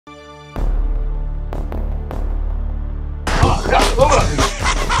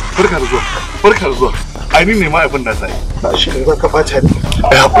Barka da zuwa. Barka da zuwa. Ai ni ne mahaifin da sai. Ba shi ne zaka bata ni.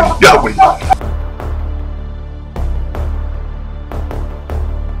 Ai hakuri, ya hakuri.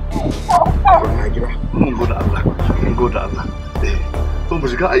 Na gida. Mun gode Allah. Mun gode Allah. To mu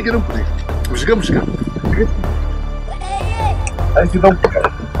shiga ai gidan ku ne. Mu shiga. Ai gidan ku.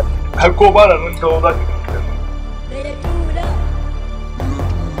 Har ko ba nan kawo za ka.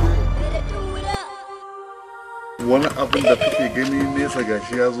 Wani abin da kake gani nesa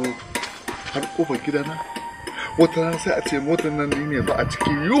gashi ya zo har kofar gidana. Wata rana sai a ce motar nan ni ne ba a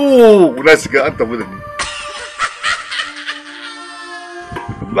ciki yo na shiga an tafi da ni.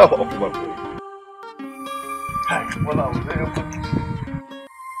 Allahu akbar. Hai, wala abu zai yi.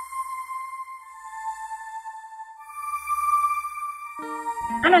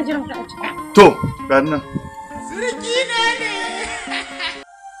 Ana jiran ka a ciki. To, ga nan. Sirki ne.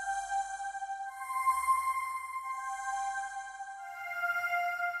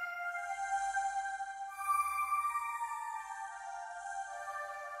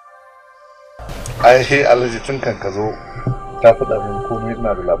 Ai he Alhaji tun kan ka zo ta faɗa min komai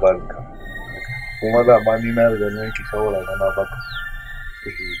ina da labarin ka. Kuma da ma ni na riga na yanke shawara na baka.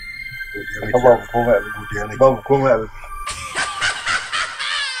 Babu komai a godiya nake. Babu komai a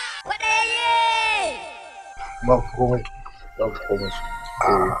babu komai.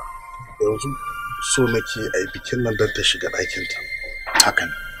 Yanzu so nake ai bikin nan dan ta shiga ɗakin ta. Haka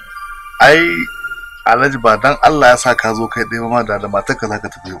ne. Ai Alhaji ba dan Allah ya sa ka zo kai ɗaya ma da matarka za ka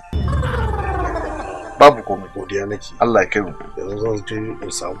tafi yau. Babu komai. Godiya nake. Allah ya kai mu. Yanzu zan je in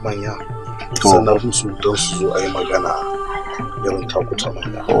samu manya. Sanar musu don su zo a yi magana irin takuta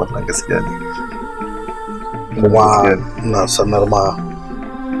manya. Wannan gaskiya ne. Kuma ina sanar ma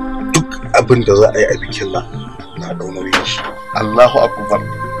duk abin da za a yi a bikin nan na daunar shi. Allahu akbar.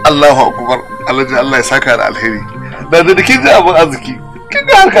 Allahu akbar. Alhaji Allah ya saka da alheri. Da kin ji abin arziki. Kin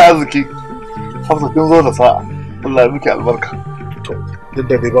ga harka arziki. Hafsa kin zo da sa'a. Allah ya miki albarka. To, duk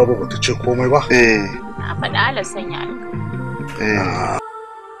da dai babu bata ce komai ba. A faɗa ala sanya alka.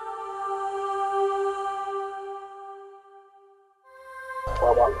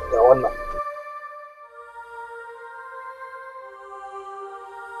 Baba, ga wannan.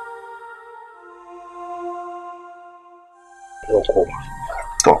 Yau koma.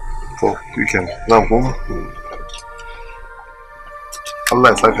 To, weekend. Za mu koma? Allah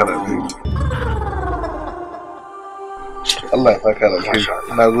ya saka da alheri. Allah ya saka da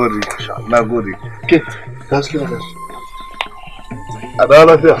alheri. Na gode. Ke, gaskiya. A dawo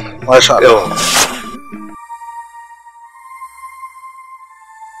lafiya. Masha Allah.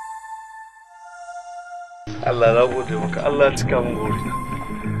 Allah na gode maka. Allah ya cika min gori.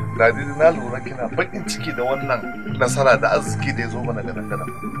 Ladidi na lura kina bakin ciki da wannan nasara da arziki da ya zo mana gadan.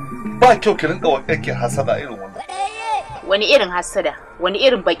 Ba kyau ki rinka wakake hasada irin wannan. Wani irin hasada, wani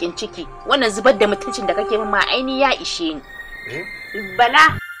irin bakin ciki, wannan zubar da mutuncin da kake min ma aini ya ishe ni.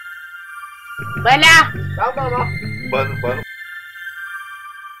 Bala. Bala.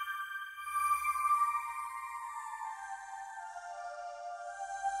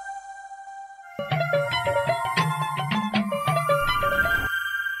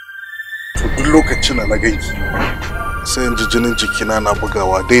 Duk lokacin da na ganki sai in ji jinin jikina na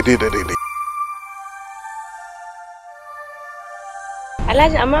bugawa daidai da daidai.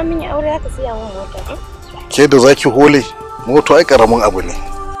 Alhaji amma mun yi aure haka siya mun mota. Ke da zaki hole, moto ai karamin abu ne.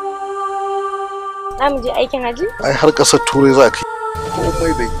 Za mu je aikin haji? Ai har ƙasar Turai za ka yi.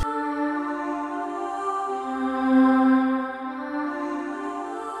 Komai da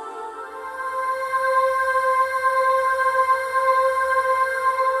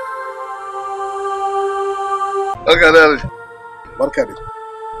Barka da Alhaji. Barka da.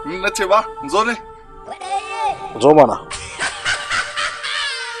 Na ce ba, zo ne? Zo mana.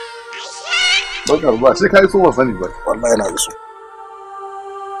 Barka ba, sai kai so ba sani ba. Wallahi na so.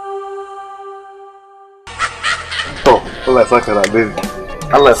 To, Allah ya saka da alheri.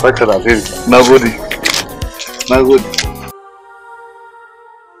 Allah ya saka da alheri. Nagode.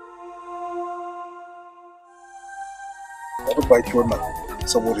 Bari baki wannan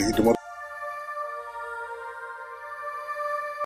saboda hidimar